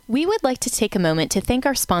We would like to take a moment to thank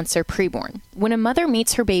our sponsor, Preborn. When a mother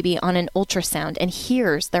meets her baby on an ultrasound and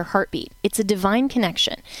hears their heartbeat, it's a divine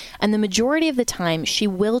connection, and the majority of the time she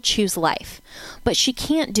will choose life. But she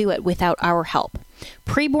can't do it without our help.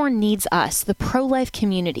 Preborn needs us, the pro-life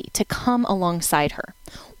community, to come alongside her.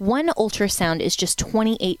 One ultrasound is just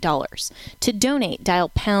 $28. To donate, dial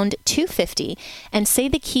pound 250 and say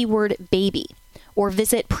the keyword baby, or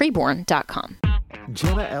visit preborn.com.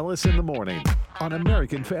 Jenna Ellis in the morning on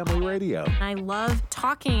American Family Radio. I love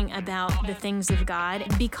talking about the things of God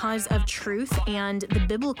because of truth and the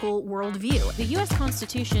biblical worldview. The U.S.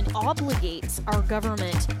 Constitution obligates our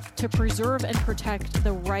government to preserve and protect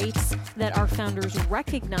the rights that our founders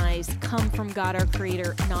recognize come from God, our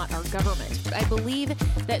Creator, not our government. I believe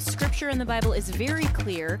that Scripture in the Bible is very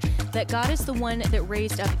clear that God is the one that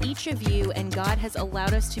raised up each of you, and God has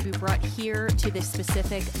allowed us to be brought here to this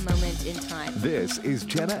specific moment in time. This is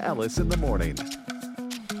Jenna Ellis in the morning.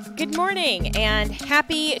 Good morning and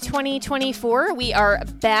happy 2024. We are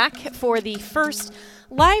back for the first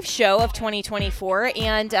live show of 2024,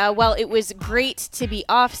 and while it was great to be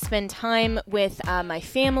off, spend time with my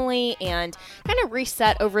family and kind of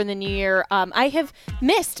reset over the new year, I have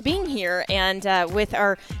missed being here and with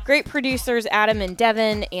our great producers Adam and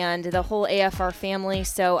Devin and the whole AFR family.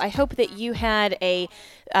 So I hope that you had a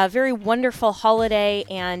very wonderful holiday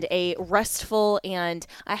and a restful and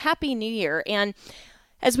a happy new year. And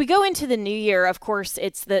as we go into the new year, of course,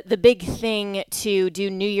 it's the big thing to do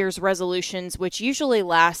New Year's resolutions, which usually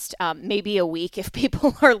last maybe a week if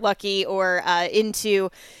people are lucky, or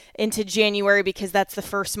into January, because that's the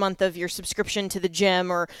first month of your subscription to the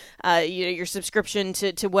gym, or your subscription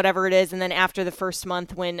to whatever it is. And then after the first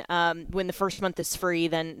month, when the first month is free,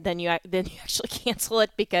 then you actually cancel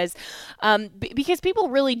it because people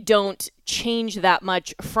really don't change that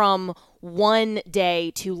much from one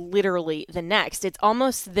day to literally the next. It's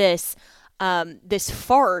almost this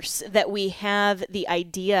farce that we have, the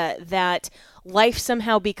idea that life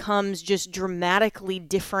somehow becomes just dramatically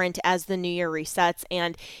different as the new year resets.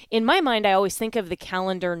 And in my mind, I always think of the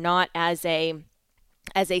calendar not as a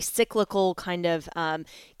cyclical kind of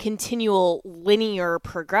continual linear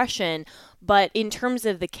progression, but in terms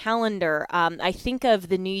of the calendar, I think of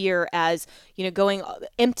the new year as,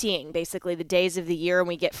 emptying basically the days of the year, and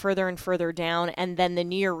we get further and further down, and then the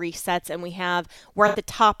new year resets, and we're at the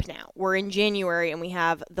top now. We're in January, and we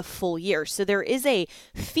have the full year. So there is a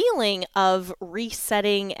feeling of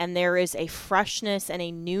resetting, and there is a freshness and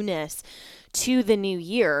a newness to the new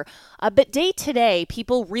year. But day to day,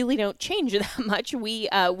 people really don't change that much. We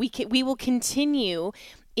will continue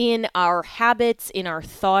in our habits, in our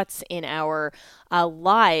thoughts, in our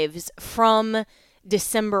lives from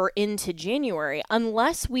December into January,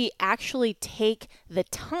 unless we actually take the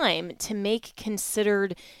time to make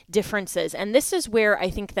considered differences. And this is where I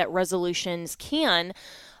think that resolutions can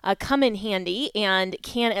come in handy and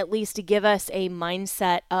can at least give us a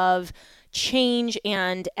mindset of change,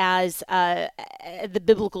 and as the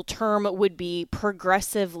biblical term would be,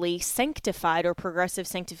 progressively sanctified, or progressive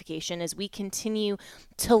sanctification, as we continue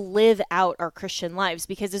to live out our Christian lives.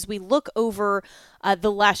 Because as we look over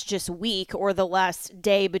the last just week, or the last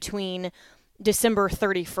day between December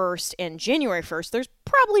 31st and January 1st, there's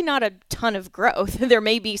probably not a ton of growth. There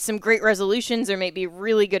may be some great resolutions, there may be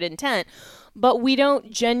really good intent, but we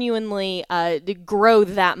don't genuinely grow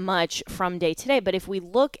that much from day to day. But if we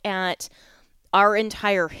look at our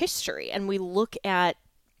entire history and we look at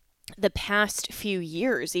the past few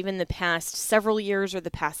years, even the past several years or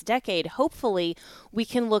the past decade, hopefully we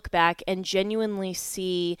can look back and genuinely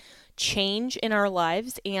see change in our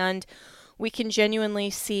lives, and we can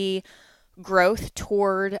genuinely see growth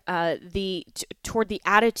toward the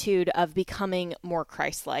attitude of becoming more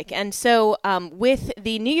Christ-like. And so with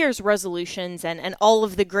the New Year's resolutions and all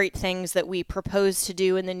of the great things that we propose to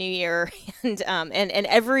do in the new year, and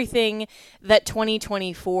everything that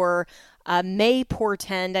 2024 may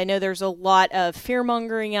portend. I know there's a lot of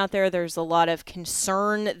fear-mongering out there. There's a lot of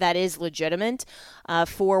concern that is legitimate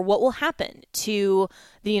for what will happen to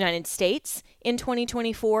the United States in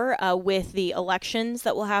 2024 with the elections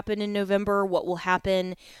that will happen in November, what will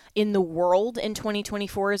happen in the world in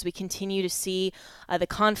 2024 as we continue to see the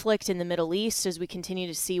conflict in the Middle East, as we continue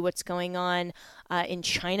to see what's going on in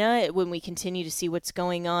China, when we continue to see what's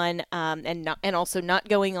going on and also not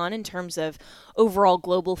going on in terms of overall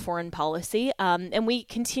global foreign policy. And we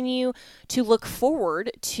continue to look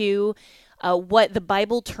forward to what the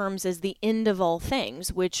Bible terms as the end of all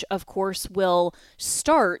things, which of course will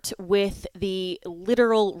start with the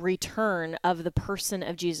literal return of the person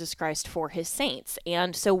of Jesus Christ for his saints.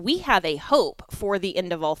 And so we have a hope for the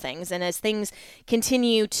end of all things. And as things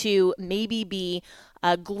continue to maybe be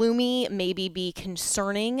gloomy, maybe be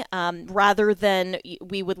concerning, rather than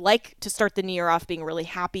we would like to start the new year off being really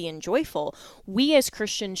happy and joyful. We as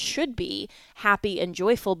Christians should be happy and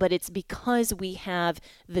joyful, but it's because we have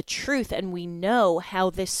the truth and we know how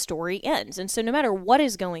this story ends. And so no matter what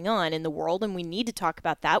is going on in the world, and we need to talk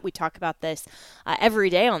about that, we talk about this every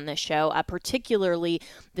day on this show, particularly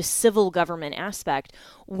the civil government aspect,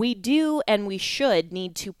 we do and we should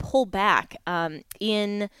need to pull back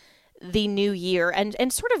in the new year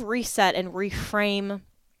and sort of reset and reframe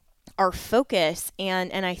our focus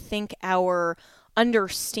and I think our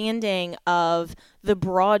understanding of the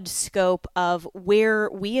broad scope of where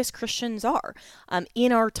we as Christians are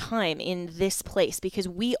in our time in this place, because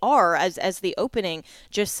we are, as the opening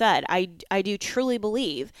just said, I do truly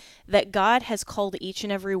believe that God has called each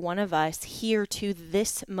and every one of us here to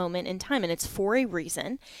this moment in time, and it's for a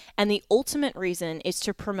reason, and the ultimate reason is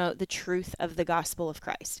to promote the truth of the gospel of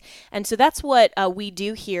Christ. And so that's what we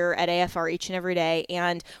do here at AFR each and every day.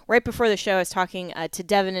 And right before the show, I was talking to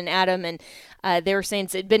Devin and Adam, and they were saying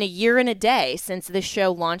it's been a year and a day since this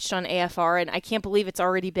show launched on AFR, and I can't believe it's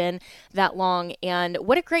already been that long. And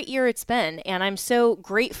what a great year it's been. And I'm so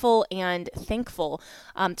grateful and thankful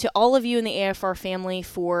to all of you in the AFR family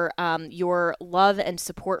for your love and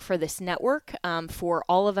support for this network, for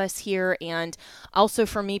all of us here, and also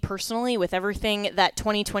for me personally with everything that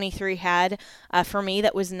 2023 had for me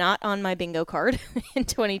that was not on my bingo card in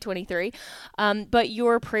 2023. But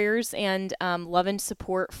your prayers and love and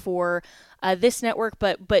support for this network,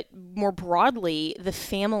 but more broadly, the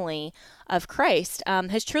family of Christ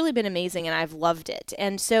has truly been amazing, and I've loved it.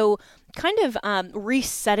 And so kind of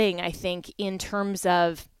resetting, I think, in terms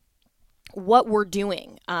of what we're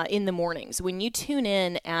doing in the mornings. When you tune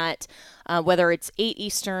in at whether it's 8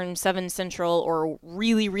 Eastern, 7 Central, or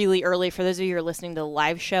really, really early, for those of you who are listening to the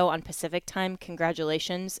live show on Pacific time,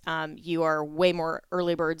 congratulations. You are way more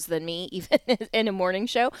early birds than me, even in a morning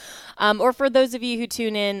show. Or for those of you who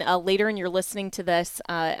tune in later and you're listening to this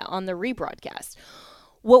on the rebroadcast.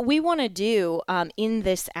 What we want to do in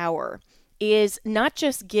this hour is not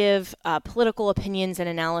just give political opinions and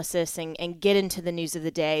analysis and get into the news of the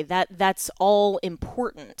day. That's all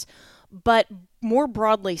important. But more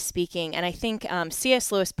broadly speaking, and I think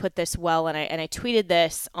C.S. Lewis put this well, and I tweeted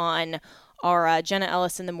this on our Jenna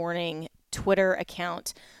Ellis in the Morning Twitter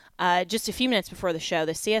account just a few minutes before the show.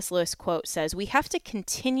 The C.S. Lewis quote says, "We have to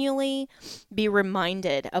continually be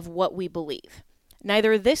reminded of what we believe.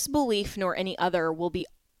 Neither this belief nor any other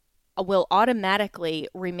will automatically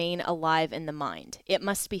remain alive in the mind. It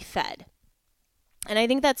must be fed." And I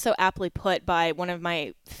think that's so aptly put by one of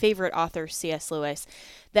my favorite authors, C.S. Lewis,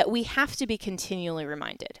 that we have to be continually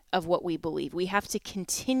reminded of what we believe. We have to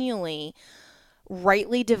continually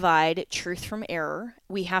rightly divide truth from error.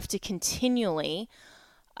 We have to continually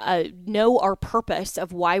know our purpose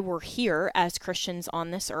of why we're here as Christians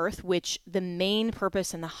on this earth, which the main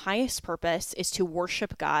purpose and the highest purpose is to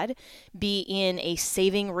worship God, be in a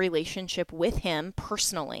saving relationship with Him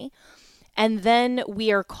personally. And then we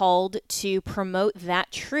are called to promote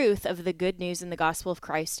that truth of the good news and the gospel of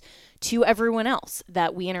Christ to everyone else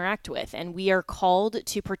that we interact with. And we are called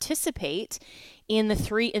to participate in the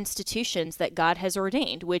 3 institutions that God has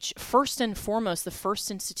ordained, which first and foremost, the first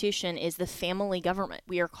institution is the family government.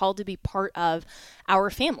 We are called to be part of our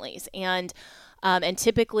families. And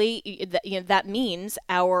typically that means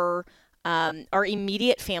our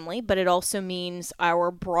immediate family, but it also means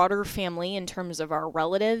our broader family in terms of our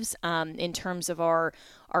relatives, in terms of our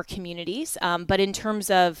communities, but in terms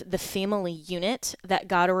of the family unit that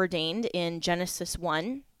God ordained in Genesis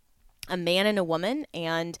 1, a man and a woman,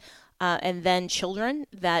 and then children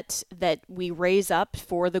that we raise up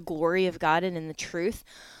for the glory of God and in the truth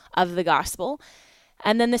of the gospel.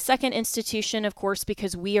 And then the second institution, of course,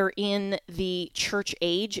 because we are in the church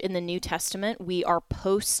age in the New Testament, we are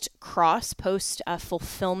post-cross,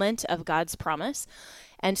 post-fulfillment of God's promise.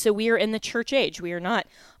 And so we are in the church age. We are not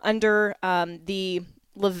under the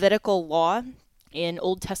Levitical law in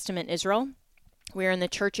Old Testament Israel. We are in the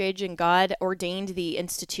church age, and God ordained the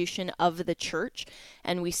institution of the church,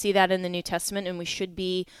 and we see that in the New Testament, and we should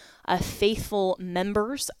be faithful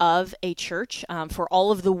members of a church for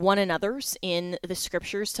all of the one another's in the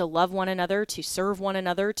scriptures, to love one another, to serve one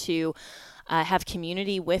another, to have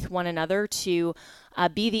community with one another, to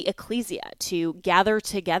be the ecclesia, to gather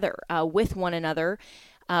together with one another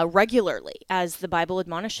regularly, as the Bible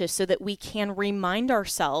admonishes, so that we can remind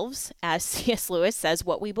ourselves, as C.S. Lewis says,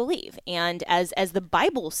 what we believe. And as the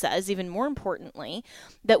Bible says, even more importantly,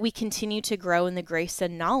 that we continue to grow in the grace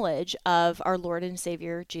and knowledge of our Lord and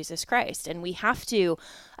Savior, Jesus Christ. And we have to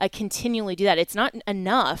continually do that. It's not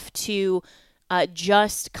enough to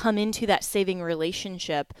just come into that saving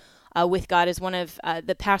relationship with God. As one of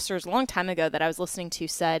the pastors a long time ago that I was listening to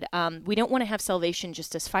said, we don't want to have salvation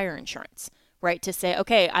just as fire insurance, right? To say,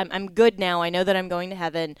 okay, I'm good now. I know that I'm going to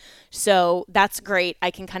heaven. So that's great.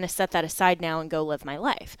 I can kind of set that aside now and go live my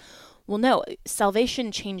life. Well, no,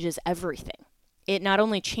 salvation changes everything. It not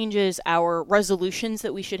only changes our resolutions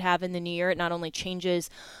that we should have in the new year, it not only changes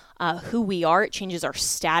who we are, it changes our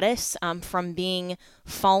status from being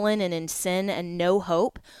fallen and in sin and no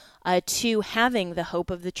hope to having the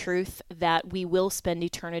hope of the truth that we will spend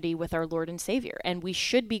eternity with our Lord and Savior. And we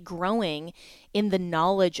should be growing in the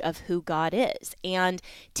knowledge of who God is and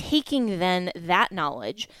taking then that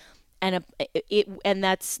knowledge. And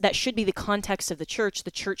that should be the context of the church.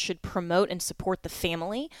 The church should promote and support the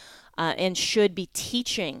family and should be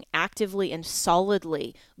teaching actively and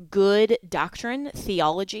solidly good doctrine,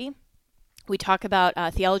 theology. We talk about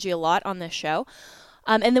theology a lot on this show.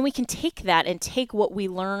 And then we can take that and take what we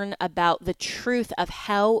learn about the truth of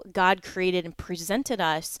how God created and presented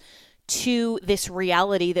us to this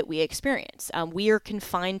reality that we experience. We are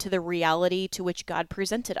confined to the reality to which God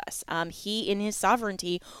presented us. He, in his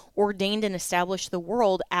sovereignty, ordained and established the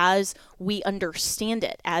world as we understand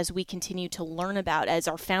it, as we continue to learn about, as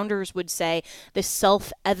our founders would say, the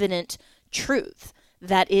self-evident truth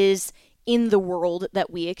that is in the world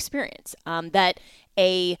that we experience. That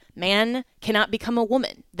a man cannot become a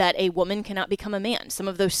woman, that a woman cannot become a man. Some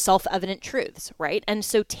of those self-evident truths, right? And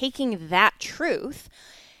so taking that truth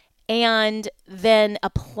and then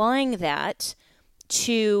applying that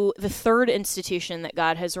to the third institution that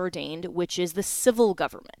God has ordained, which is the civil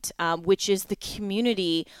government, which is the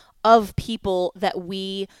community of people that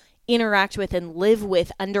we interact with and live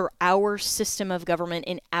with under our system of government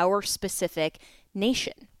in our specific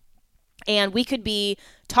nation. And we could be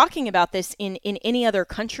talking about this in any other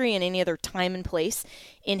country, in any other time and place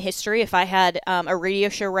in history. If I had a radio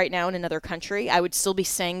show right now in another country, I would still be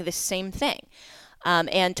saying the same thing.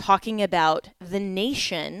 And talking about the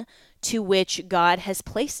nation to which God has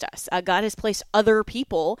placed us. God has placed other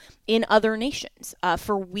people in other nations.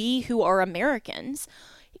 For we who are Americans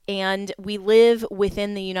and we live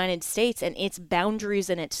within the United States and its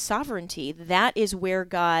boundaries and its sovereignty, that is where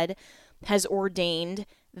God has ordained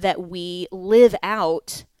that we live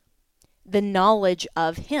out the knowledge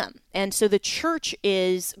of him. And so the church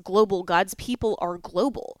is global. God's people are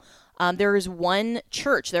global. There is one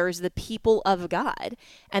church. There is the people of God,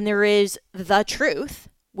 and there is the truth,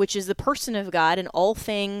 which is the person of God and all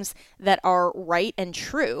things that are right and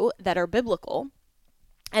true, that are biblical.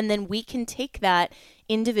 And then we can take that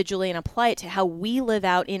individually and apply it to how we live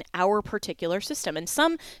out in our particular system. And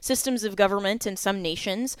some systems of government and some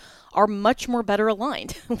nations are much more better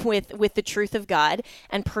aligned with the truth of God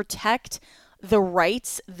and protect the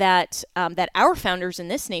rights that that our founders in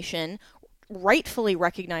this nation rightfully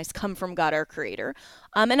recognize come from God, our Creator.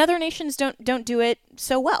 And other nations don't do it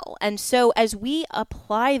so well. And so as we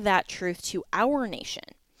apply that truth to our nation,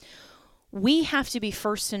 we have to be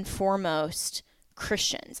first and foremost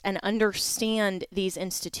Christians and understand these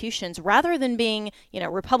institutions rather than being,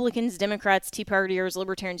 Republicans, Democrats, Tea Partiers,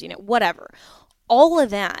 Libertarians, whatever. All of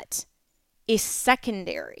that is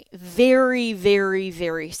secondary, very, very,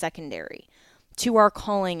 very secondary to our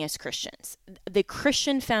calling as Christians. The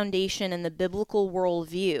Christian foundation and the biblical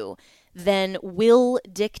worldview then will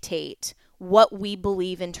dictate what we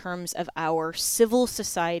believe in terms of our civil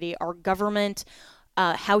society, our government,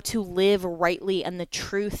 how to live rightly and the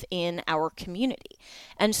truth in our community.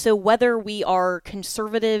 And so whether we are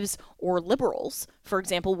conservatives or liberals, for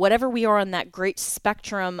example, whatever we are on that great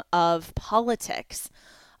spectrum of politics,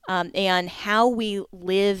 and how we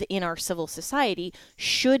live in our civil society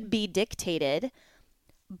should be dictated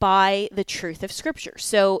by the truth of Scripture.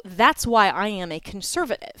 So that's why I am a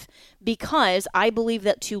conservative, because I believe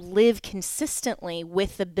that to live consistently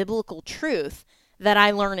with the biblical truth that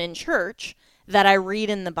I learn in church, that I read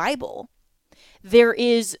in the Bible, there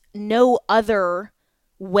is no other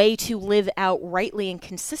way to live out rightly and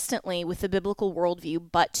consistently with the biblical worldview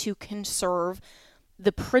but to conserve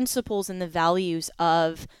the principles and the values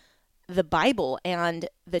of the Bible and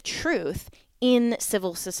the truth in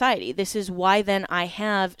civil society. This is why then I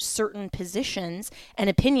have certain positions and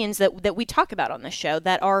opinions that we talk about on the show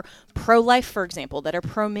that are pro-life, for example, that are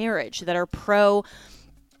pro-marriage, that are pro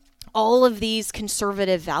all of these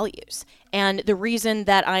conservative values. And the reason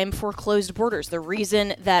that I'm for closed borders, the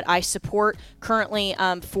reason that I support currently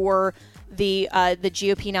for the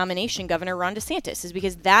GOP nomination, Governor Ron DeSantis, is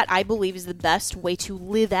because that, I believe, is the best way to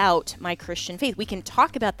live out my Christian faith. We can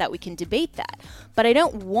talk about that. We can debate that. But I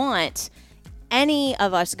don't want any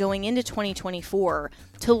of us going into 2024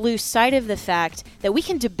 to lose sight of the fact that we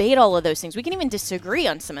can debate all of those things. We can even disagree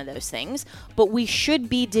on some of those things, but we should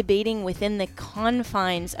be debating within the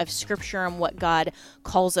confines of Scripture and what God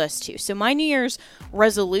calls us to. So my New Year's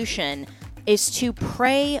resolution is to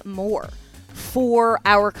pray more for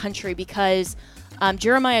our country, because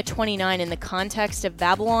Jeremiah 29, in the context of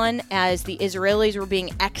Babylon, as the Israelis were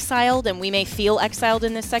being exiled, and we may feel exiled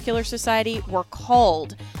in this secular society, we're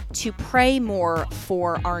called to pray more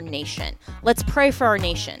for our nation. Let's pray for our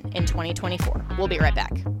nation in 2024. We'll be right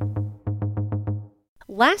back.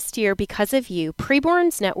 Last year, because of you,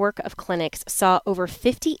 Preborn's network of clinics saw over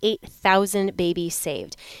 58,000 babies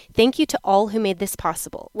saved. Thank you to all who made this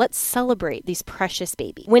possible. Let's celebrate these precious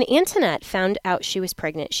babies. When Antoinette found out she was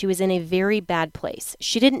pregnant, she was in a very bad place.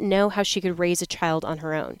 She didn't know how she could raise a child on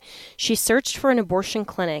her own. She searched for an abortion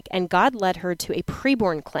clinic, and God led her to a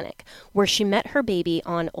preborn clinic where she met her baby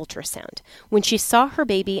on ultrasound. When she saw her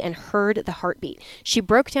baby and heard the heartbeat, she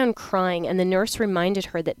broke down crying, and the nurse reminded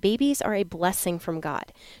her that babies are a blessing from God.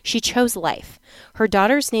 She chose life. Her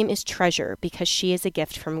daughter's name is Treasure because she is a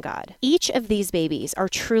gift from God. Each of these babies are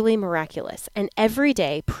truly miraculous, and every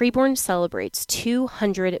day Preborn celebrates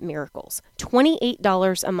 200 miracles.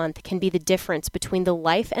 $28 a month can be the difference between the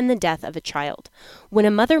life and the death of a child. When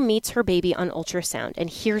a mother meets her baby on ultrasound and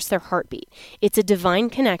hears their heartbeat, it's a divine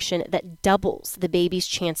connection that doubles the baby's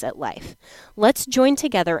chance at life. Let's join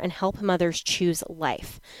together and help mothers choose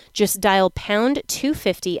life. Just dial pound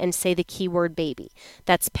 250 and say the keyword baby.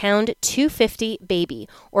 That's pound 250 baby,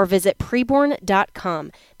 or visit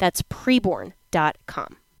preborn.com. That's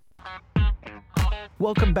preborn.com.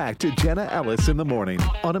 Welcome back to Jenna Ellis in the Morning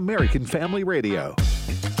on American Family Radio.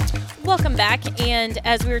 Welcome back. And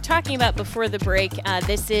as we were talking about before the break,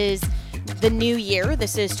 this is the new year.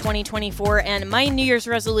 This is 2024. And my New Year's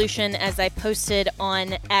resolution, as I posted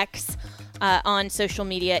on X, on social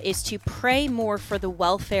media, is to pray more for the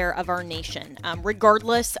welfare of our nation,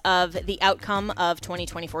 regardless of the outcome of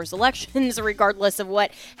 2024's elections, regardless of what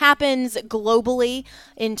happens globally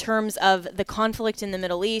in terms of the conflict in the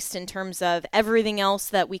Middle East, in terms of everything else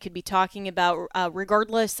that we could be talking about,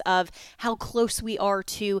 regardless of how close we are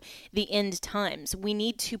to the end times. We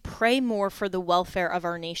need to pray more for the welfare of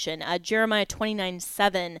our nation. Jeremiah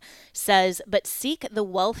 29:7 says, "But seek the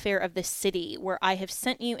welfare of the city where I have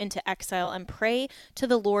sent you into exile, and pray to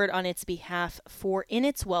the Lord on its behalf, for in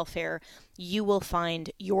its welfare you will find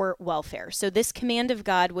your welfare." So this command of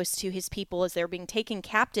God was to his people as they're being taken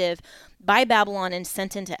captive by Babylon and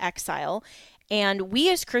sent into exile. And we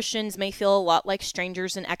as Christians may feel a lot like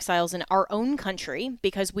strangers and exiles in our own country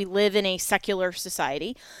because we live in a secular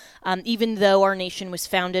society, even though our nation was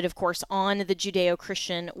founded, of course, on the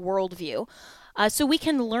Judeo-Christian worldview. So we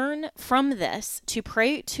can learn from this to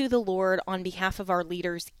pray to the Lord on behalf of our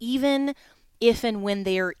leaders, even if and when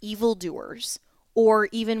they are evildoers, or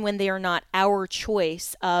even when they are not our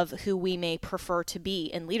choice of who we may prefer to be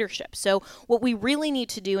in leadership. So what we really need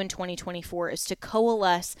to do in 2024 is to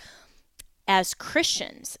coalesce as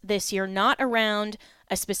Christians this year, not around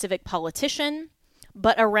a specific politician,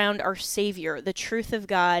 but around our Savior, the truth of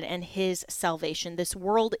God and his salvation. This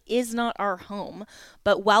world is not our home,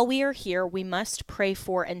 but while we are here, we must pray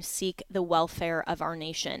for and seek the welfare of our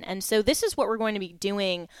nation. And so this is what we're going to be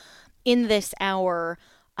doing in this hour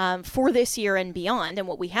for this year and beyond. And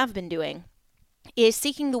what we have been doing is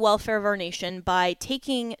seeking the welfare of our nation by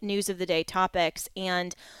taking news of the day topics,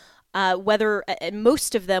 and whether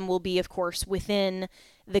most of them will be, of course, within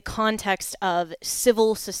the context of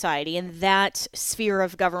civil society and that sphere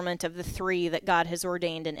of government of the three that God has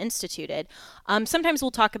ordained and instituted. Sometimes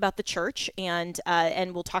we'll talk about the church and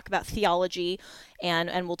we'll talk about theology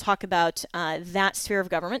and we'll talk about that sphere of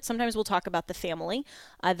government. Sometimes we'll talk about the family,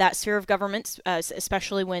 that sphere of government,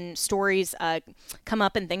 especially when stories come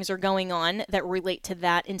up and things are going on that relate to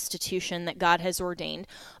that institution that God has ordained.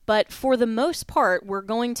 But for the most part, we're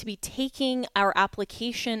going to be taking our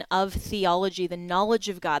application of theology, the knowledge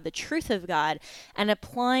of God, the truth of God, and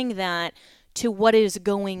applying that to what is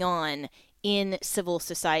going on in civil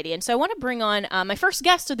society. And so I want to bring on my first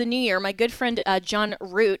guest of the new year, my good friend Jon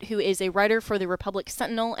Root, who is a writer for the Republic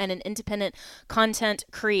Sentinel and an independent content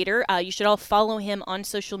creator. You should all follow him on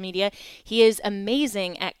social media. He is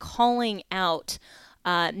amazing at calling out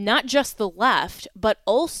not just the left, but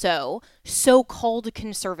also so-called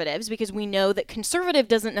conservatives, because we know that conservative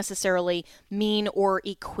doesn't necessarily mean or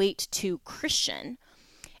equate to Christian,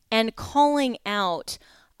 and calling out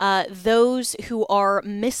those who are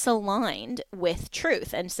misaligned with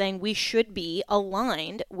truth and saying we should be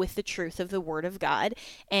aligned with the truth of the Word of God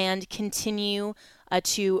and continue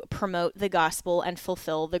to promote the gospel and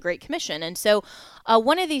fulfill the Great Commission. And so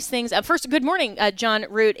one of these things, first, good morning, Jon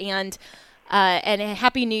Root, and a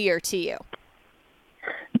Happy New Year to you.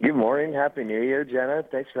 Good morning. Happy New Year, Jenna.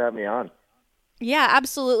 Thanks for having me on. Yeah,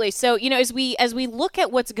 absolutely. So, as we look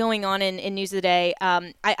at what's going on in News of the Day,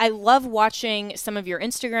 I love watching some of your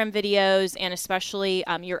Instagram videos and especially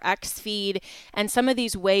your X feed and some of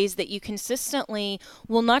these ways that you consistently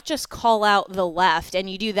will not just call out the left, and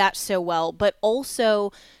you do that so well, but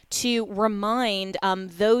also to remind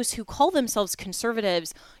those who call themselves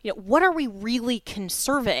conservatives, what are we really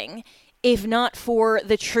conserving if not for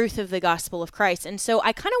the truth of the gospel of Christ? And so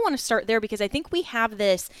I kind of want to start there because I think we have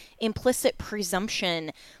this implicit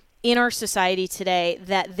presumption in our society today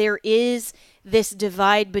that there is this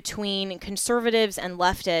divide between conservatives and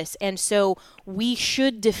leftists, and so we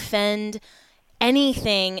should defend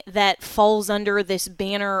anything that falls under this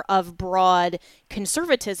banner of broad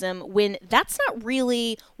conservatism, when that's not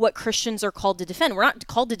really what Christians are called to defend. We're not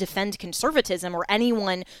called to defend conservatism or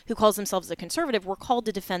anyone who calls themselves a conservative. We're called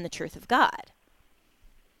to defend the truth of God.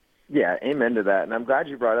 Yeah, amen to that. And I'm glad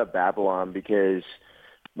you brought up Babylon, because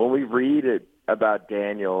when we read about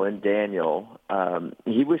Daniel,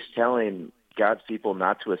 he was telling God's people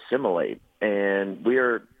not to assimilate. And we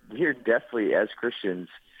are definitely, as Christians,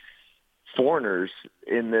 foreigners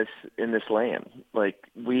in this land. Like,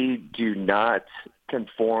 we do not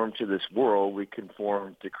conform to this world, we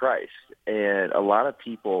conform to Christ. And a lot of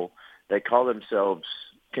people that call themselves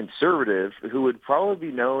conservative, who would probably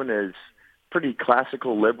be known as pretty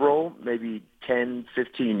classical liberal maybe 10,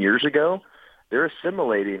 15 years ago, they're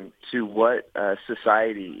assimilating to what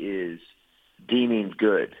society is deeming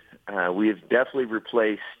good. We have definitely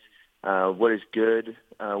replaced what is good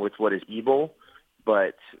with what is evil.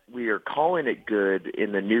 But we are calling it good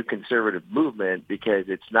in the new conservative movement because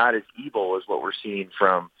it's not as evil as what we're seeing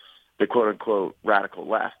from the quote-unquote radical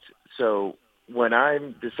left. So when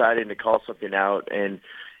I'm deciding to call something out, and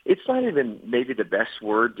it's not even maybe the best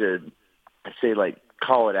word to say, like,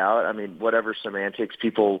 call it out. I mean, whatever semantics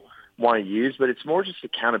people want to use, but it's more just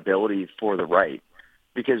accountability for the right.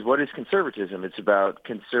 Because what is conservatism? It's about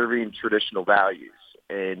conserving traditional values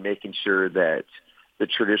and making sure that the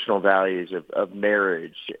traditional values of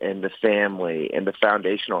marriage and the family and the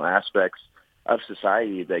foundational aspects of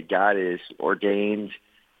society that God has ordained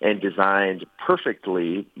and designed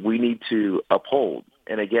perfectly, we need to uphold.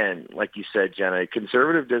 And again, like you said, Jenna,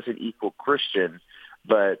 conservative doesn't equal Christian,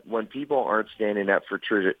 but when people aren't standing up for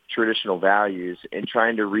traditional values and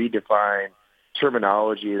trying to redefine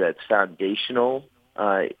terminology that's foundational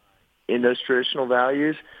in those traditional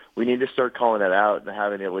values, we need to start calling that out and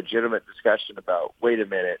having a legitimate discussion about, wait a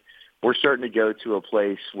minute, we're starting to go to a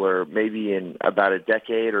place where maybe in about a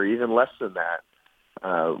decade or even less than that,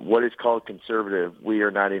 what is called conservative, we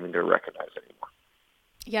are not even going to recognize anymore.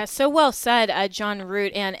 Yeah, so well said, Jon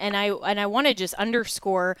Root. And I want to just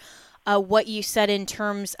underscore what you said in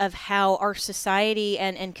terms of how our society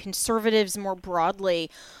and conservatives more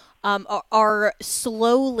broadly are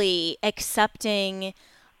slowly accepting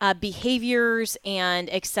behaviors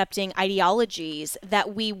and accepting ideologies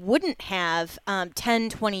that we wouldn't have 10,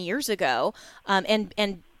 20 years ago,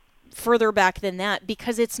 and further back than that,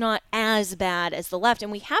 because it's not as bad as the left.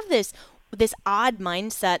 And we have this odd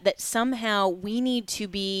mindset that somehow we need to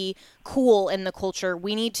be cool in the culture.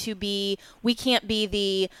 We can't be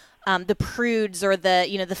the prudes or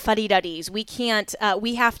the fuddy-duddies. We can't.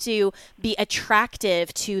 We have to be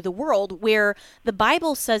attractive to the world, where the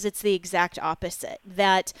Bible says it's the exact opposite.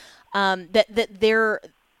 That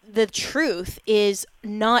the truth is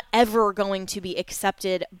not ever going to be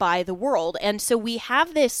accepted by the world. And so we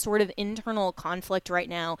have this sort of internal conflict right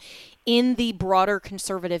now in the broader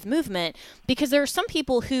conservative movement, because there are some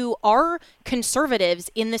people who are conservatives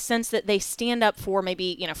in the sense that they stand up for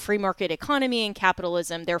maybe, free market economy and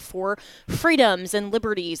capitalism. They're for freedoms and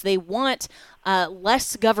liberties. They want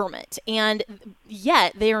less government. And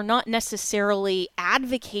yet they are not necessarily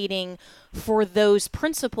advocating for those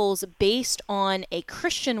principles based on a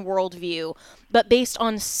Christian worldview, but based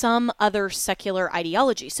on some other secular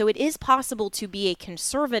ideology. So it is possible to be a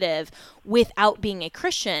conservative without being a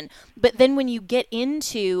Christian. But then when you get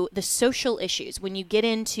into the social issues, when you get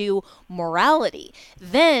into morality,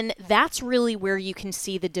 then that's really where you can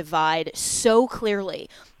see the divide so clearly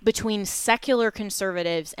between secular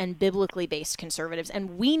conservatives and biblically based conservatives.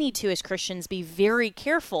 And we need to, as Christians, be very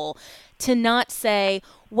careful to not say,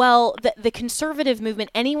 well, the conservative movement,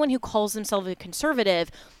 anyone who calls themselves a conservative,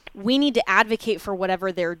 we need to advocate for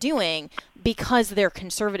whatever they're doing because they're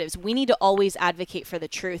conservatives. We need to always advocate for the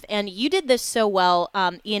truth. And you did this so well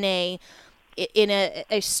in a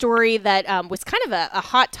story that was kind of a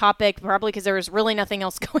hot topic, probably because there was really nothing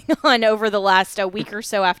else going on over the last week or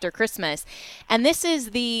so after Christmas. And this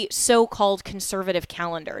is the so-called conservative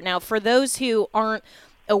calendar. Now, for those who aren't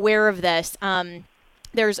aware of this,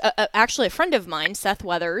 there's actually a friend of mine, Seth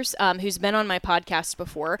Weathers, who's been on my podcast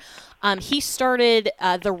before. He started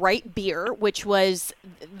The Right Beer, which was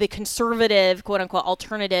the conservative, quote-unquote,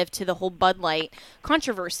 alternative to the whole Bud Light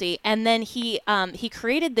controversy. And then he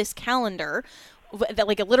created this calendar, that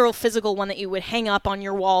like a literal physical one that you would hang up on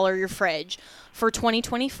your wall or your fridge for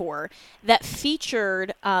 2024 that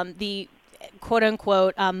featured the,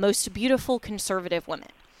 quote-unquote, most beautiful conservative women.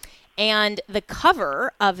 And the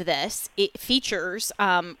cover of this, it features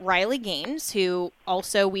Riley Gaines, who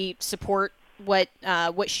also we support what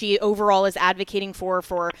she overall is advocating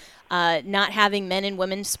for not having men and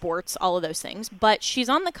women's sports, all of those things. But she's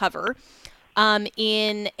on the cover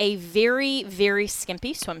in a very, very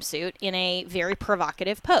skimpy swimsuit in a very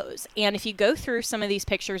provocative pose. And if you go through some of these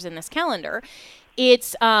pictures in this calendar,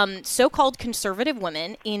 it's so-called conservative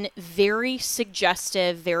women in very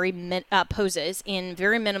suggestive, poses in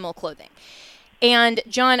very minimal clothing. And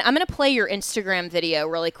John, I'm going to play your Instagram video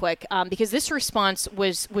really quick because this response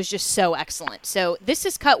was just so excellent. So this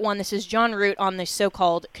is cut one. This is Jon Root on the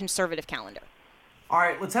so-called conservative calendar. All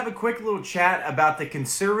right, let's have a quick little chat about the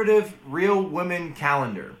conservative Real Women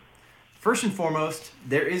calendar. First and foremost,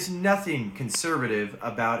 there is nothing conservative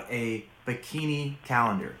about a bikini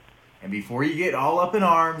calendar. And before you get all up in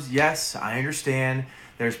arms, yes, I understand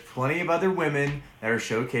there's plenty of other women that are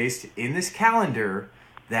showcased in this calendar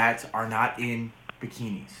that are not in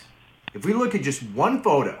bikinis. If we look at just one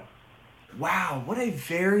photo, wow, what a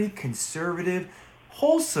very conservative,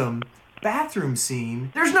 wholesome bathroom scene.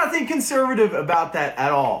 There's nothing conservative about that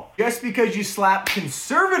at all. Just because you slap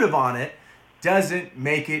conservative on it doesn't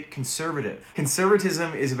make it conservative.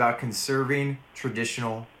 Conservatism is about conserving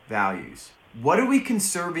traditional values. What are we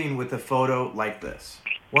conserving with a photo like this?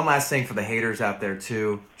 One last thing for the haters out there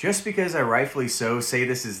too. Just because I rightfully so say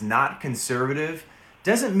this is not conservative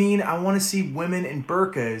doesn't mean I want to see women in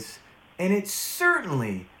burqas, and it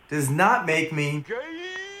certainly does not make me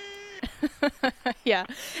Yeah.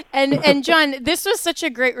 And John, this was such a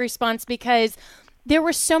great response because there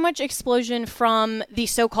was so much explosion from the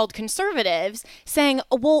so-called conservatives saying,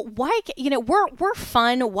 well, why, we're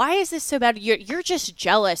fun. Why is this so bad? You're just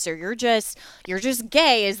jealous, or you're just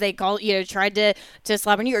gay, as they tried to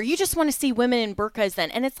slap on you, or you just want to see women in burqas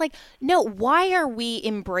then. And it's like, no, why are we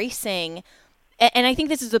embracing, and I think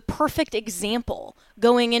this is a perfect example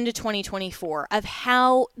going into 2024 of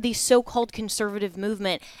how the so-called conservative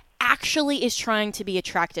movement actually is trying to be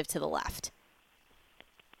attractive to the left.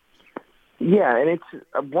 Yeah, and it's,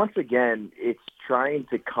 once again, it's trying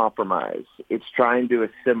to compromise. It's trying to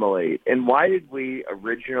assimilate. And why did we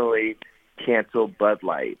originally cancel Bud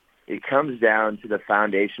Light? It comes down to the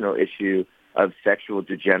foundational issue of sexual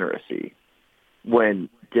degeneracy. When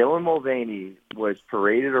Dylan Mulvaney was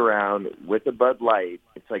paraded around with a Bud Light,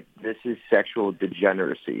 it's like, this is sexual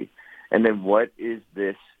degeneracy. And then what is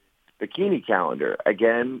this bikini calendar?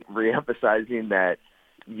 Again, reemphasizing that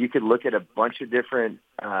you could look at a bunch of different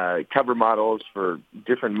cover models for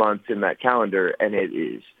different months in that calendar, and it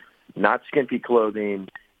is not skimpy clothing.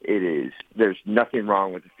 There's nothing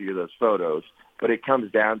wrong with a few of those photos, but it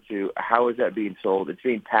comes down to how is that being sold? It's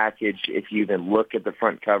being packaged. If you even look at the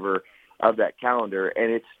front cover of that calendar,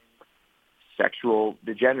 and it's sexual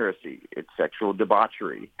degeneracy, it's sexual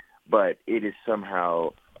debauchery, but it is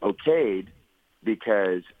somehow okayed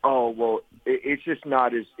because, it's just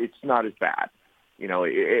not as bad.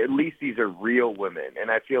 At least these are real women.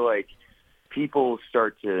 And I feel like people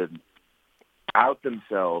start to out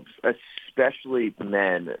themselves, especially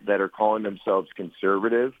men that are calling themselves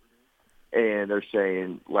conservative, and they're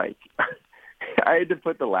saying, like, I had to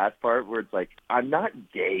put the last part where it's like, I'm not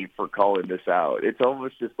gay for calling this out. It's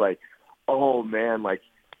almost just like, oh, man, like,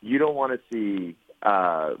 you don't want to see,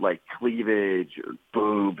 like, cleavage or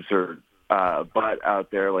boobs or butt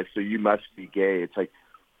out there, like, so you must be gay. It's like,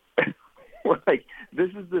 like, this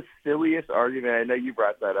is the silliest argument. I know you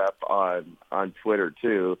brought that up on Twitter,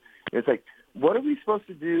 too. It's like, what are we supposed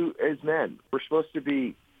to do as men? We're supposed to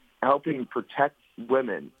be helping protect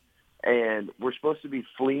women, and we're supposed to be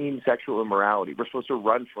fleeing sexual immorality. We're supposed to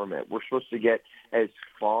run from it. We're supposed to get as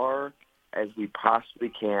far as we possibly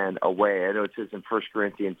can away. I know it says in 1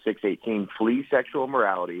 Corinthians 6:18, flee sexual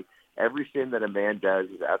immorality. Every sin that a man does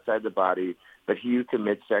is outside the body, but he who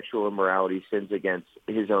commits sexual immorality sins against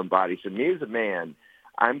his own body. So me as a man,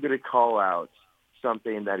 I'm going to call out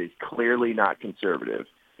something that is clearly not conservative,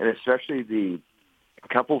 and especially the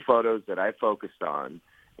couple photos that I focused on,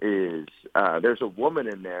 is there's a woman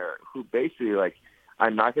in there who basically, like,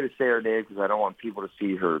 I'm not going to say her name because I don't want people to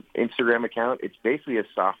see her Instagram account. It's basically a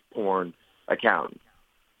soft porn account,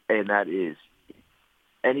 and that is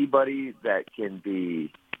anybody that can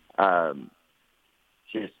be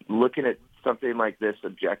just looking at something like this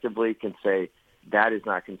objectively can say that is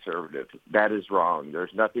not conservative. That is wrong.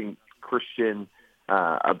 There's nothing Christian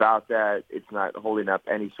about that. It's not holding up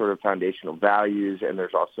any sort of foundational values. And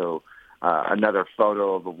there's also another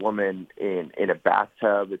photo of a woman in a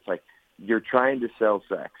bathtub. It's like, you're trying to sell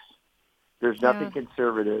sex. There's nothing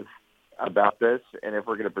conservative about this. And if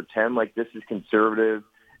we're going to pretend like this is conservative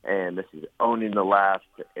and this is owning the left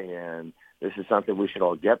and this is something we should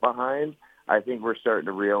all get behind, I think we're starting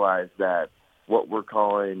to realize that what we're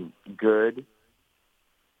calling good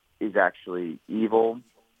is actually evil,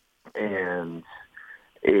 and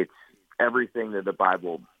it's everything that the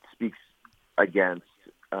Bible speaks against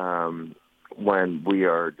when we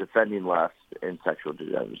are defending lust and sexual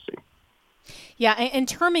degeneracy. Yeah, and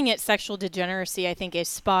terming it sexual degeneracy, I think, is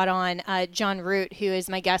spot on. Jon Root, who is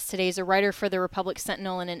my guest today, is a writer for the Republic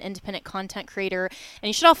Sentinel and an independent content creator. And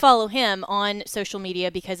you should all follow him on social media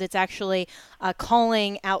because it's actually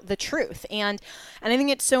calling out the truth. And I think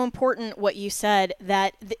it's so important what you said,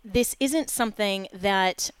 that this isn't something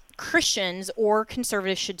that Christians or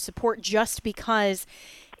conservatives should support just because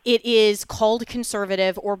it is called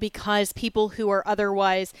conservative or because people who are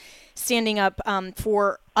otherwise standing up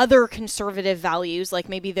for other conservative values, like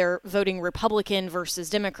maybe they're voting Republican versus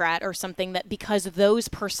Democrat or something, that because those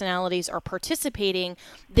personalities are participating,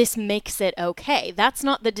 this makes it okay. That's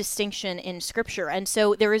not the distinction in Scripture. And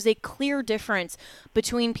so there is a clear difference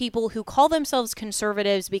between people who call themselves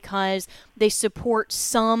conservatives because they support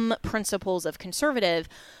some principles of conservative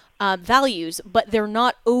values, but they're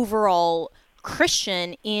not overall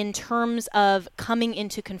Christian in terms of coming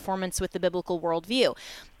into conformance with the biblical worldview.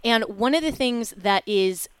 And one of the things that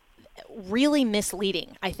is really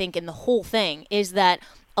misleading, I think, in the whole thing is that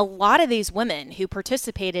a lot of these women who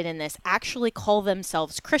participated in this actually call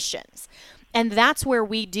themselves Christians. And that's where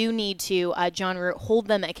we do need to, Jon Root, hold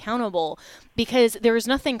them accountable, because there is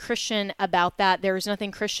nothing Christian about that. There is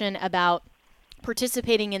nothing Christian about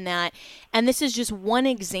participating in that. And this is just one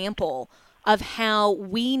example of how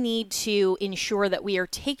we need to ensure that we are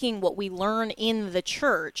taking what we learn in the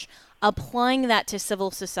church, applying that to civil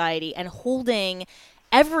society, and holding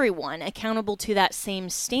everyone accountable to that same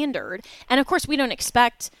standard. And of course, we don't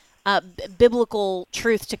expect biblical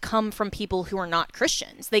truth to come from people who are not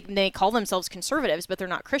Christians. They call themselves conservatives, but they're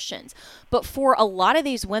not Christians. But for a lot of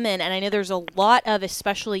these women, and I know there's a lot of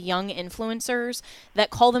especially young influencers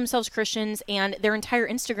that call themselves Christians and their entire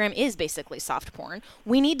Instagram is basically soft porn,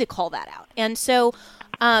 we need to call that out. And so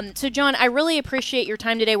Jon, I really appreciate your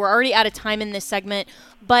time today. We're already out of time in this segment,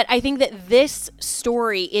 but I think that this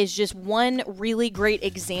story is just one really great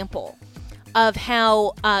example of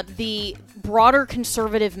how the broader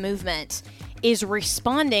conservative movement is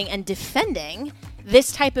responding and defending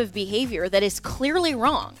this type of behavior that is clearly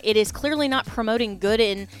wrong. It is clearly not promoting good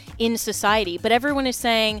in society, but everyone is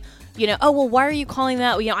saying, oh, well, why are you calling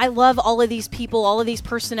that? I love all of these people, all of these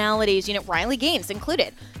personalities, Riley Gaines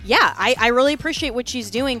included. Yeah, I really appreciate what she's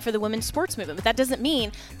doing for the women's sports movement, but that doesn't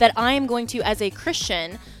mean that I am going to, as a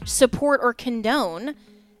Christian, support or condone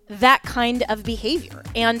that kind of behavior.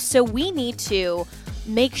 And so we need to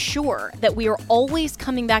make sure that we are always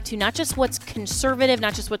coming back to not just what's conservative,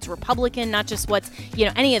 not just what's Republican, not just what's,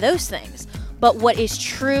 any of those things, but what is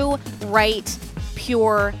true, right,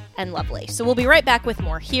 pure, and lovely. So we'll be right back with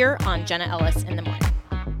more here on Jenna Ellis in the Morning.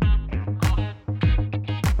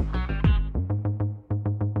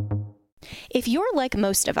 If you're like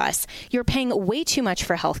most of us, you're paying way too much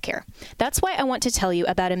for healthcare. That's why I want to tell you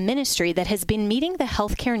about a ministry that has been meeting the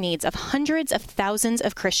healthcare needs of hundreds of thousands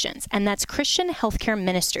of Christians, and that's Christian Healthcare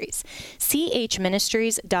Ministries,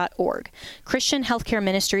 chministries.org. Christian Healthcare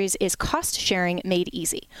Ministries is cost-sharing made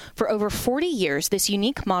easy. For over 40 years, this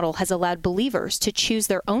unique model has allowed believers to choose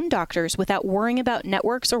their own doctors without worrying about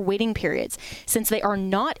networks or waiting periods, since they are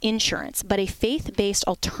not insurance, but a faith-based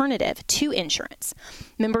alternative to insurance.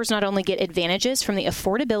 Members not only get advantages from the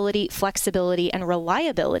affordability, flexibility, and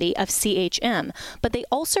reliability of CHM, but they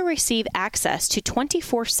also receive access to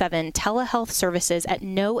 24/7 telehealth services at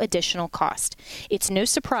no additional cost. It's no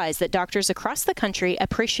surprise that doctors across the country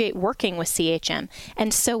appreciate working with CHM,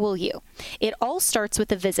 and so will you. It all starts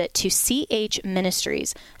with a visit to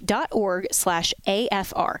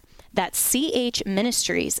chministries.org/AFR. That's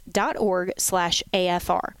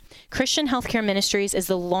chministries.org/AFR. Christian Healthcare Ministries is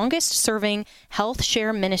the longest-serving health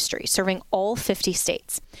share ministry, serving all 50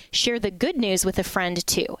 states. Share the good news with a friend,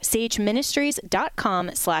 too.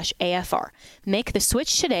 sageministries.com/AFR. Make the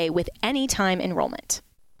switch today with anytime enrollment.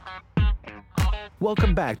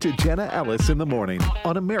 Welcome back to Jenna Ellis in the Morning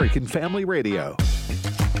on American Family Radio.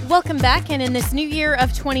 Welcome back, and in this new year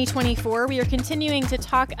of 2024, we are continuing to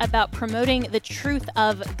talk about promoting the truth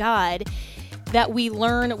of God that we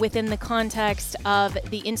learn within the context of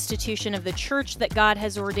the institution of the church that God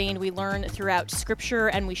has ordained. We learn throughout Scripture,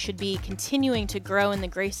 and we should be continuing to grow in the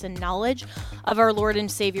grace and knowledge of our Lord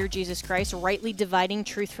and Savior Jesus Christ, rightly dividing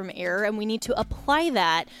truth from error, and we need to apply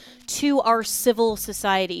that to our civil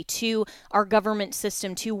society, to our government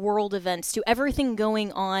system, to world events, to everything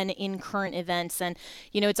going on in current events. And,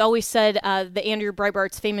 you know, it's always said, the Andrew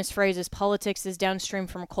Breitbart's famous phrase is politics is downstream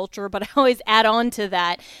from culture, but I always add on to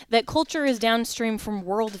that culture is downstream from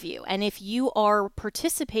worldview. And if you are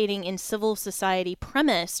participating in civil society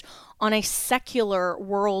premised on a secular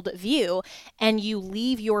worldview, and you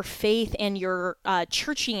leave your faith and your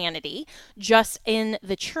churchianity just in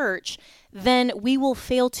the church, then we will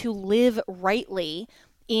fail to live rightly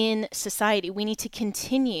in society. We need to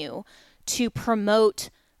continue to promote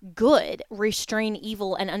good, restrain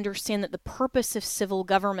evil, and understand that the purpose of civil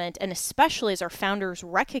government, and especially as our founders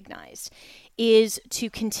recognized, is to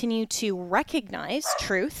continue to recognize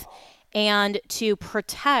truth and to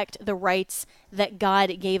protect the rights that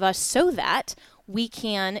God gave us so that we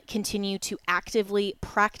can continue to actively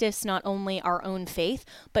practice not only our own faith,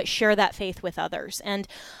 but share that faith with others. And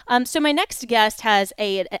so my next guest has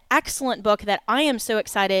an excellent book that I am so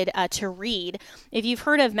excited to read. If you've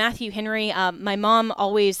heard of Matthew Henry, my mom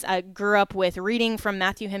always grew up with reading from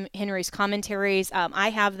Matthew Henry's commentaries. I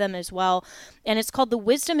have them as well. And it's called The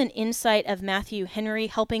Wisdom and Insight of Matthew Henry,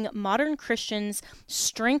 Helping Modern Christians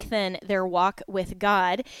Strengthen Their Walk with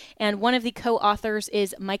God. And one of the co-authors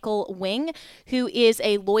is Michael Wing, who is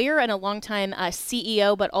a lawyer and a longtime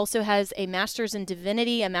CEO, but also has a master's in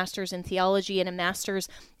divinity, a master's in theology, and a master's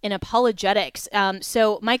in apologetics.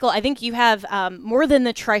 So, Michael, I think you have more than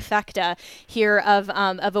the trifecta here of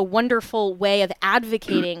a wonderful way of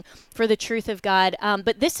advocating for the truth of God.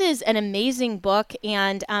 But this is an amazing book,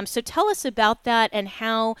 and so tell us about that and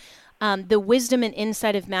how the wisdom and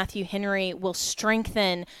insight of Matthew Henry will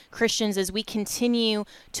strengthen Christians as we continue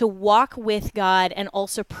to walk with God and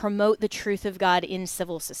also promote the truth of God in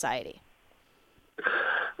civil society.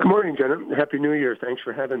 Good morning, Jenna. Happy New Year. Thanks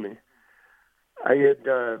for having me. I had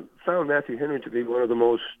found Matthew Henry to be one of the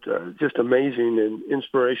most just amazing and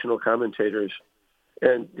inspirational commentators.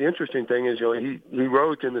 And the interesting thing is, he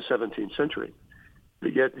wrote in the 17th century,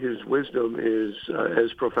 but yet his wisdom is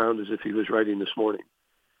as profound as if he was writing this morning.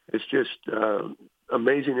 It's just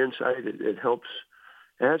amazing insight. It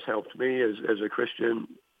has helped me as a Christian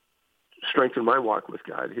strengthen my walk with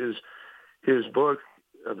God. His book,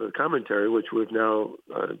 the commentary, which we've now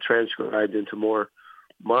transcribed into more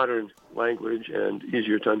modern language and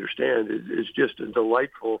easier to understand, is just a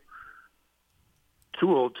delightful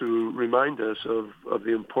tool to remind us of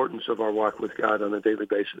the importance of our walk with God on a daily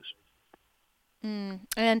basis.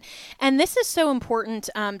 And this is so important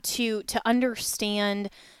to understand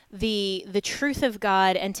the truth of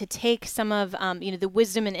God and to take some of the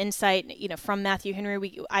wisdom and insight from Matthew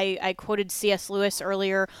Henry. I quoted C.S. Lewis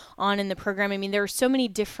earlier on in the program. I mean, there are so many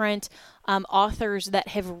different authors that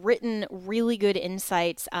have written really good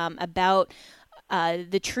insights about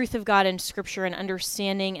the truth of God in Scripture and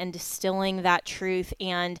understanding and distilling that truth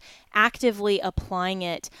and actively applying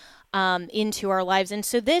it into our lives. And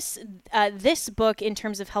so this book, in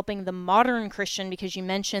terms of helping the modern Christian, because you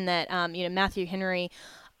mentioned that Matthew Henry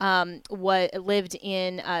lived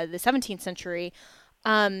in the 17th century,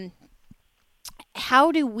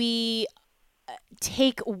 how do we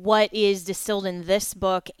take what is distilled in this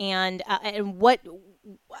book and what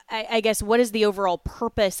what is the overall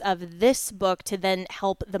purpose of this book to then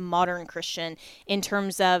help the modern Christian in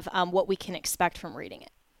terms of what we can expect from reading it?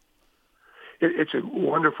 It's a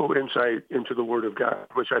wonderful insight into the Word of God,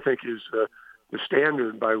 which I think is the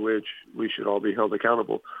standard by which we should all be held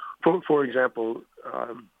accountable. For example,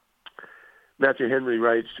 Matthew Henry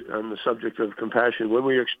writes on the subject of compassion, when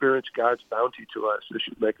we experience God's bounty to us, this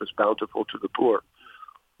should make us bountiful to the poor.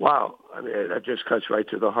 Wow, I mean, that just cuts right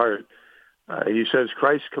to the heart. He says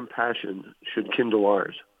Christ's compassion should kindle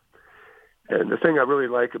ours. And the thing I really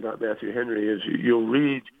like about Matthew Henry is you'll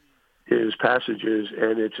read his passages,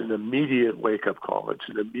 and it's an immediate wake-up call. It's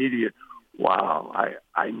an immediate, wow,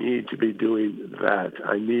 I need to be doing that.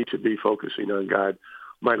 I need to be focusing on God.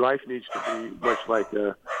 My life needs to be much like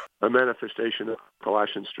a manifestation of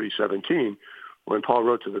Colossians 3:17, when Paul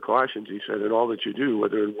wrote to the Colossians, he said, "In all that you do,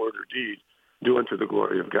 whether in word or deed, do unto the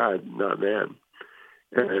glory of God, not man."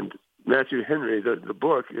 And Matthew Henry, the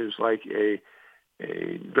book is like a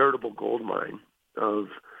veritable gold mine of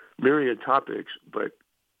myriad topics, but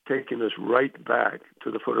taking us right back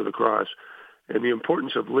to the foot of the cross and the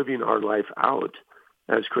importance of living our life out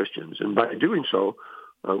as Christians. And by doing so,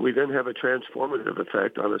 we then have a transformative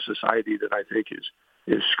effect on a society that I think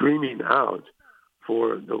is screaming out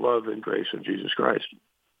for the love and grace of Jesus Christ.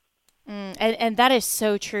 And that is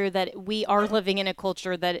so true, that we are living in a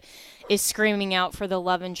culture that is screaming out for the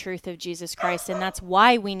love and truth of Jesus Christ. And that's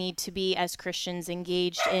why we need to be, as Christians,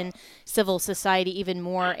 engaged in civil society even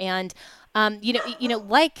more. And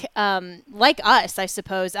like us, I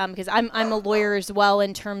suppose, because I'm a lawyer as well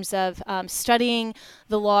in terms of studying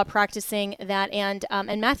the law, practicing that, and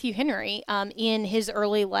Matthew Henry in his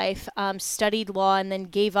early life studied law and then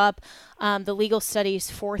gave up the legal studies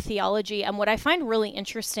for theology. And what I find really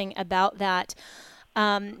interesting about that,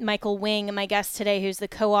 Michael Wing, my guest today, who's the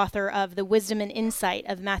co-author of The Wisdom and Insight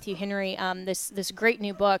of Matthew Henry, this great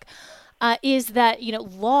new book, is that,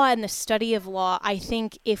 law and the study of law, I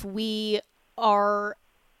think if we are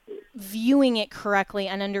viewing it correctly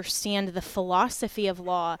and understand the philosophy of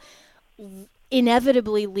law,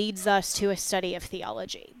 inevitably leads us to a study of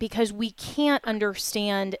theology, because we can't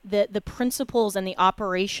understand the principles and the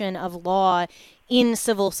operation of law in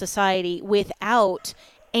civil society without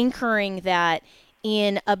anchoring that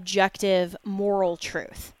in objective moral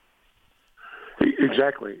truth.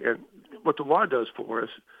 Exactly. And what the law does for us,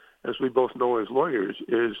 as we both know as lawyers,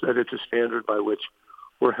 is that it's a standard by which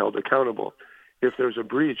we're held accountable. If there's a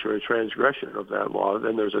breach or a transgression of that law,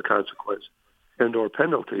 then there's a consequence and or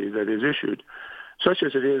penalty that is issued, such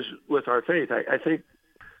as it is with our faith. I think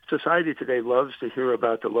society today loves to hear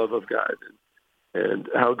about the love of God and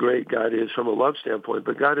how great God is from a love standpoint,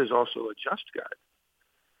 but God is also a just God,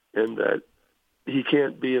 and that he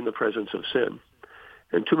can't be in the presence of sin.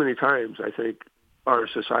 And too many times, I think, our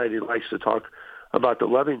society likes to talk about the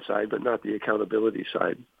loving side, but not the accountability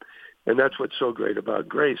side. And that's what's so great about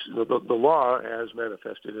grace. The law, as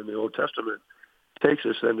manifested in the Old Testament, takes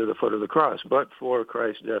us then to the foot of the cross. But for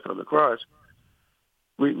Christ's death on the cross,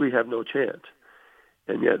 we have no chance.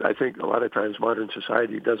 And yet I think a lot of times modern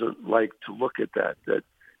society doesn't like to look at that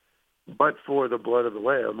but for the blood of the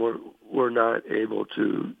Lamb, we're not able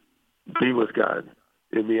to be with God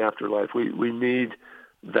in the afterlife. We need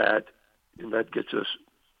that, and that gets us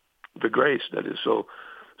the grace that is so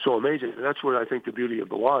amazing. And that's where I think the beauty of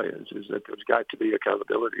the law is that there's got to be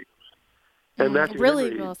accountability. And Matthew really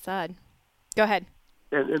Henry, well said. Go ahead.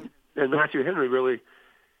 And Matthew Henry really,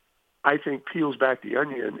 I think, peels back the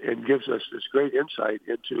onion and gives us this great insight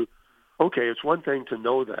into, okay, it's one thing to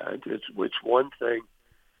know that. It's one thing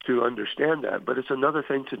to understand that, but it's another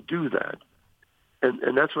thing to do that.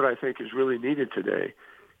 And that's what I think is really needed today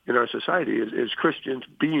in our society is Christians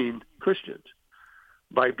being Christians.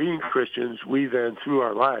 By being Christians, we then, through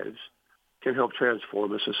our lives, can help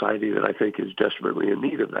transform a society that I think is desperately in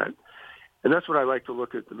need of that. And that's what I like to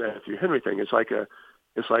look at the Matthew Henry thing. It's like a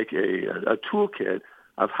toolkit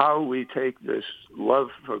of how we take this love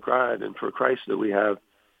for God and for Christ that we have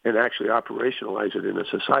and actually operationalize it in a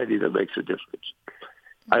society that makes a difference.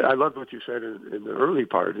 I love what you said in the early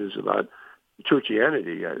part is about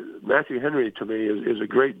churchianity. Matthew Henry, to me, is a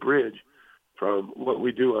great bridge from what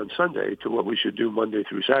we do on Sunday to what we should do Monday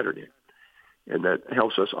through Saturday. And that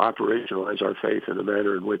helps us operationalize our faith in a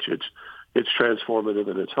manner in which it's transformative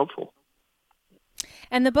and it's helpful.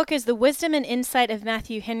 And the book is The Wisdom and Insight of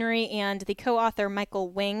Matthew Henry, and the co-author Michael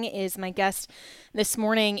Wing is my guest this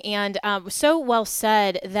morning. And so well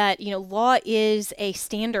said that, law is a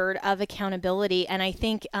standard of accountability. And I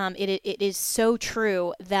think it is so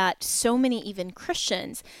true that so many even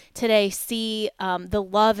Christians today see the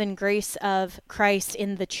love and grace of Christ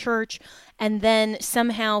in the church and then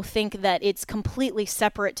somehow think that it's completely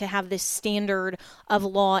separate to have this standard of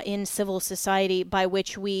law in civil society by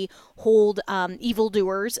which we hold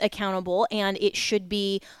evildoers accountable, and it shouldn't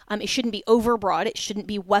be overbroad, it shouldn't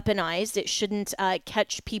be weaponized, it shouldn't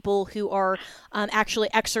catch people who are actually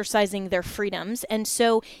exercising their freedoms. And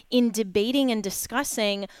so in debating and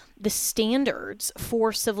discussing the standards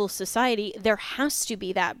for civil society, there has to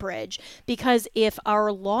be that bridge, because if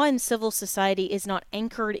our law in civil society is not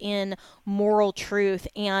anchored in moral truth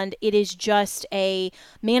and it is just a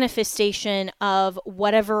manifestation of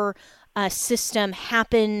whatever system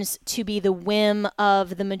happens to be the whim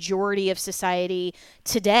of the majority of society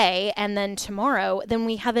today and then tomorrow, then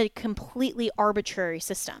we have a completely arbitrary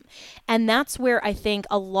system. And that's where I think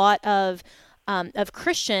a lot of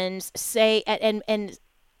Christians say, and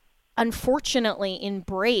unfortunately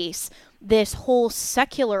embrace this whole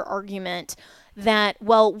secular argument that,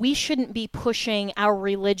 well, we shouldn't be pushing our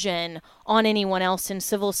religion on anyone else in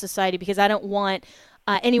civil society because I don't want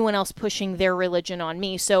anyone else pushing their religion on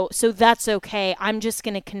me. So that's okay. I'm just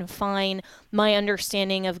going to confine my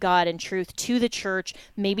understanding of God and truth to the church,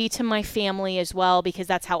 maybe to my family as well, because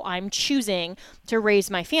that's how I'm choosing to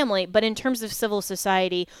raise my family. But in terms of civil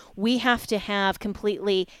society, we have to have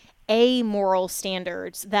completely amoral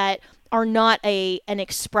standards that are not an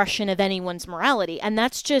expression of anyone's morality. And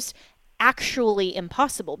that's just actually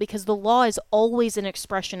impossible because the law is always an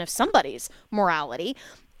expression of somebody's morality.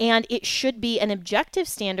 And it should be an objective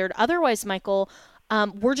standard. Otherwise, Michael,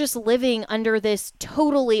 we're just living under this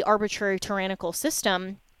totally arbitrary, tyrannical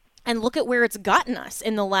system. And look at where it's gotten us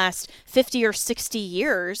in the last 50 or 60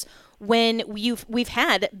 years when we've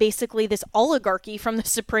had basically this oligarchy from the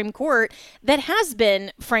Supreme Court that has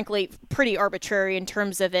been, frankly, pretty arbitrary in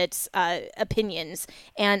terms of its opinions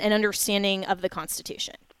and an understanding of the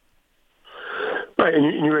Constitution. Right,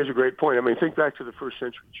 and you raise a great point. I mean, think back to the first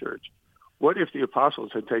century church. What if the apostles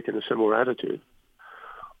had taken a similar attitude?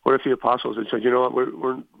 What if the apostles had said, you know what,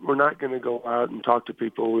 we're not going to go out and talk to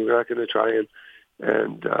people. We're not going to try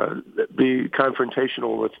and be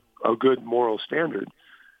confrontational with a good moral standard.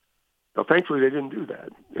 Now, thankfully, they didn't do that.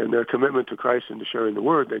 And their commitment to Christ and to sharing the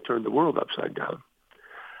word, they turned the world upside down.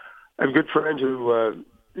 I have good friends who,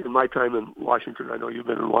 in my time in Washington, I know you've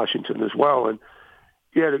been in Washington as well, and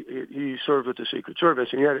he served with the Secret Service,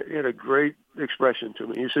 and he had a great expression to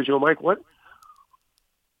me. He says, you know, Mike, what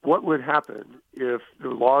would happen if the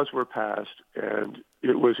laws were passed and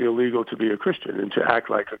it was illegal to be a Christian and to act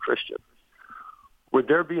like a Christian? Would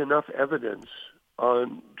there be enough evidence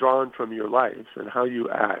drawn from your life and how you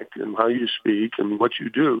act and how you speak and what you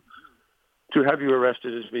do to have you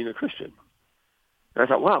arrested as being a Christian? And I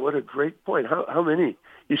thought, wow, what a great point. How many?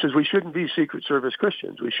 He says, we shouldn't be Secret Service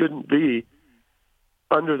Christians. We shouldn't be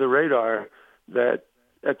under the radar that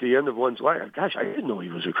at the end of one's life, gosh, I didn't know he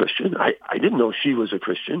was a Christian. I didn't know she was a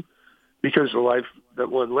Christian, because the life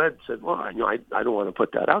that one led said, well, I don't want to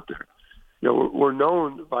put that out there. You know, we're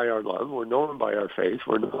known by our love. We're known by our faith.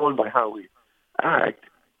 We're known by how we act.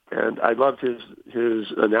 And I loved his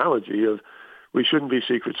analogy of we shouldn't be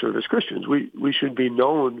Secret Service Christians. We should be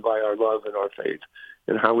known by our love and our faith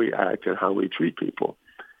and how we act and how we treat people.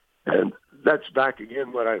 And that's back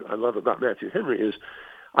again what I love about Matthew Henry is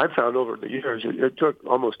I've found over the years, it took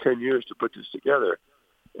almost 10 years to put this together.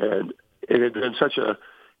 And it had been such an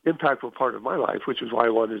impactful part of my life, which is why I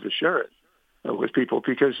wanted to share it with people,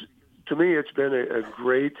 because to me it's been a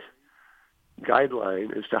great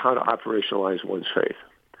guideline as to how to operationalize one's faith.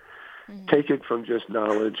 Mm-hmm. Take it from just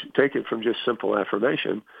knowledge, take it from just simple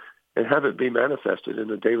affirmation, and have it be manifested in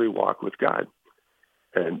a daily walk with God.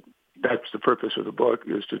 And that's the purpose of the book,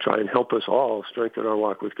 is to try and help us all strengthen our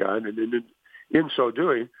walk with God, and in so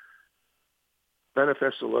doing,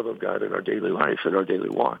 manifest the love of God in our daily life and our daily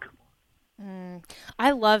walk.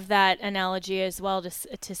 I love that analogy as well,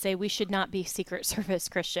 to say we should not be Secret Service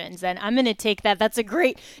Christians. And I'm going to take that. That's a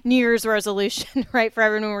great New Year's resolution, right, for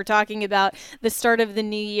everyone when we're talking about the start of the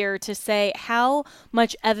new year, to say how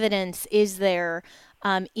much evidence is there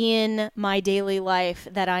in my daily life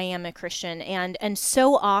that I am a Christian. And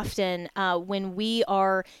so often when we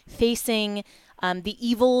are facing the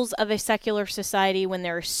evils of a secular society, when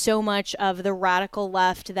there's so much of the radical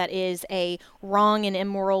left that is a wrong and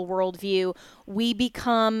immoral worldview, we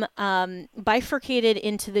become bifurcated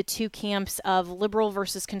into the two camps of liberal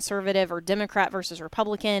versus conservative, or Democrat versus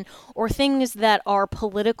Republican, or things that are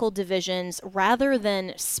political divisions rather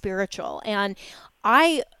than spiritual. And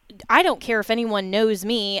I don't care if anyone knows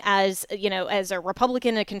me as, as a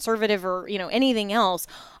Republican, a conservative, or, anything else.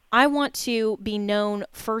 I want to be known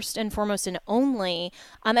first and foremost and only,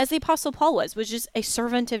 as the Apostle Paul was, which is a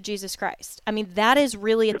servant of Jesus Christ. I mean, that is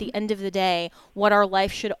really, at the end of the day, what our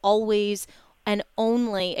life should always and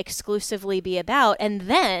only exclusively be about. And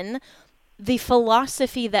then the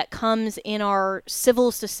philosophy that comes in our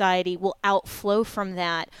civil society will outflow from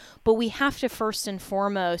that. But we have to first and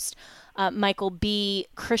foremost, Michael, be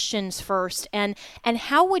Christians first. And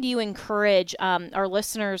how would you encourage our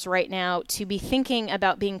listeners right now to be thinking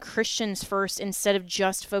about being Christians first instead of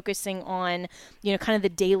just focusing on, kind of the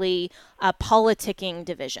daily politicking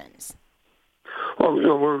divisions? Well,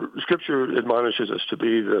 where Scripture admonishes us to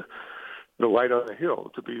be the light on the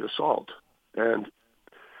hill, to be the salt. And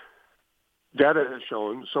data has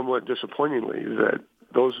shown, somewhat disappointingly, that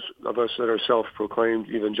those of us that are self-proclaimed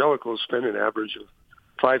evangelicals spend an average of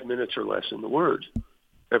 5 minutes or less in the Word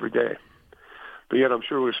every day. But yet I'm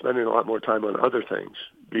sure we're spending a lot more time on other things,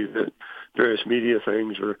 be it various media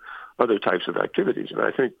things or other types of activities. And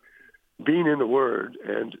I think being in the Word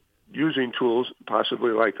and using tools,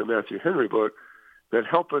 possibly like the Matthew Henry book, that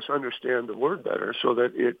help us understand the Word better so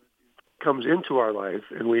that it comes into our life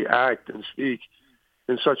and we act and speak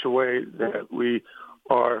in such a way that we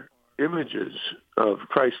are images of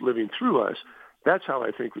Christ living through us. That's how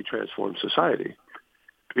I think we transform society.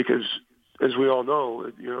 Because, as we all know,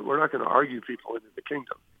 we're not going to argue people into the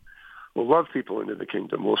kingdom. We'll love people into the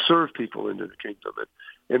kingdom. We'll serve people into the kingdom,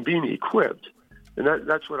 and being equipped. And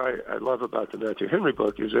that's what I love about the Matthew Henry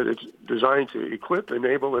book, is that it's designed to equip,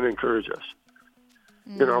 enable, and encourage us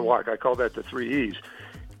in our walk. I call that the 3 E's.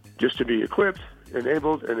 Just to be equipped,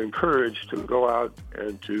 enabled, and encouraged to go out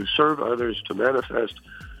and to serve others, to manifest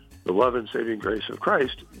the love and saving grace of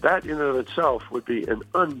Christ. That in and of itself would be an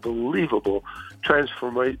unbelievable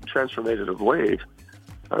transformative wave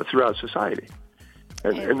throughout society.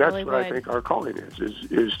 And that's really what I think our calling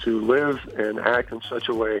is to live and act in such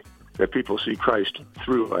a way that people see Christ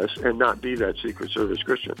through us and not be that Secret Service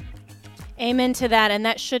Christian. Amen to that, and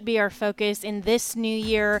that should be our focus in this new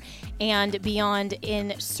year and beyond,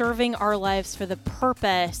 in serving our lives for the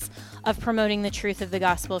purpose of promoting the truth of the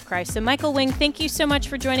gospel of Christ. So Michael Wing, thank you so much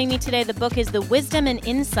for joining me today. The book is The Wisdom and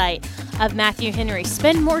Insight of Matthew Henry.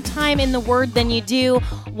 Spend more time in the Word than you do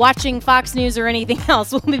watching Fox News or anything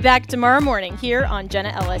else. We'll be back tomorrow morning here on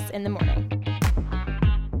Jenna Ellis in the Morning.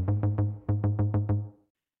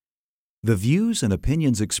 The views and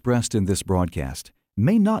opinions expressed in this broadcast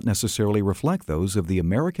may not necessarily reflect those of the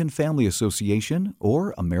American Family Association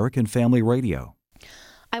or American Family Radio.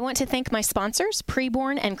 I want to thank my sponsors,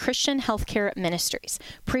 Preborn and Christian Healthcare Ministries.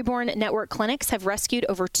 Preborn Network clinics have rescued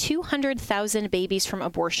over 200,000 babies from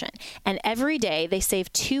abortion, and every day they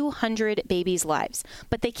save 200 babies' lives.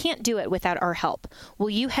 But they can't do it without our help. Will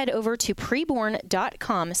you head over to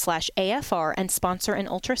preborn.com/AFR and sponsor an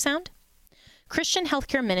ultrasound? Christian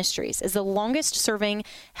Healthcare Ministries is the longest-serving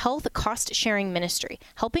health cost-sharing ministry,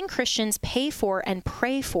 helping Christians pay for and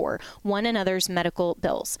pray for one another's medical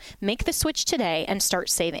bills. Make the switch today and start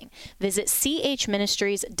saving. Visit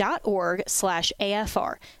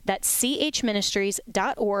chministries.org/AFR. That's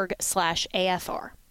chministries.org/AFR.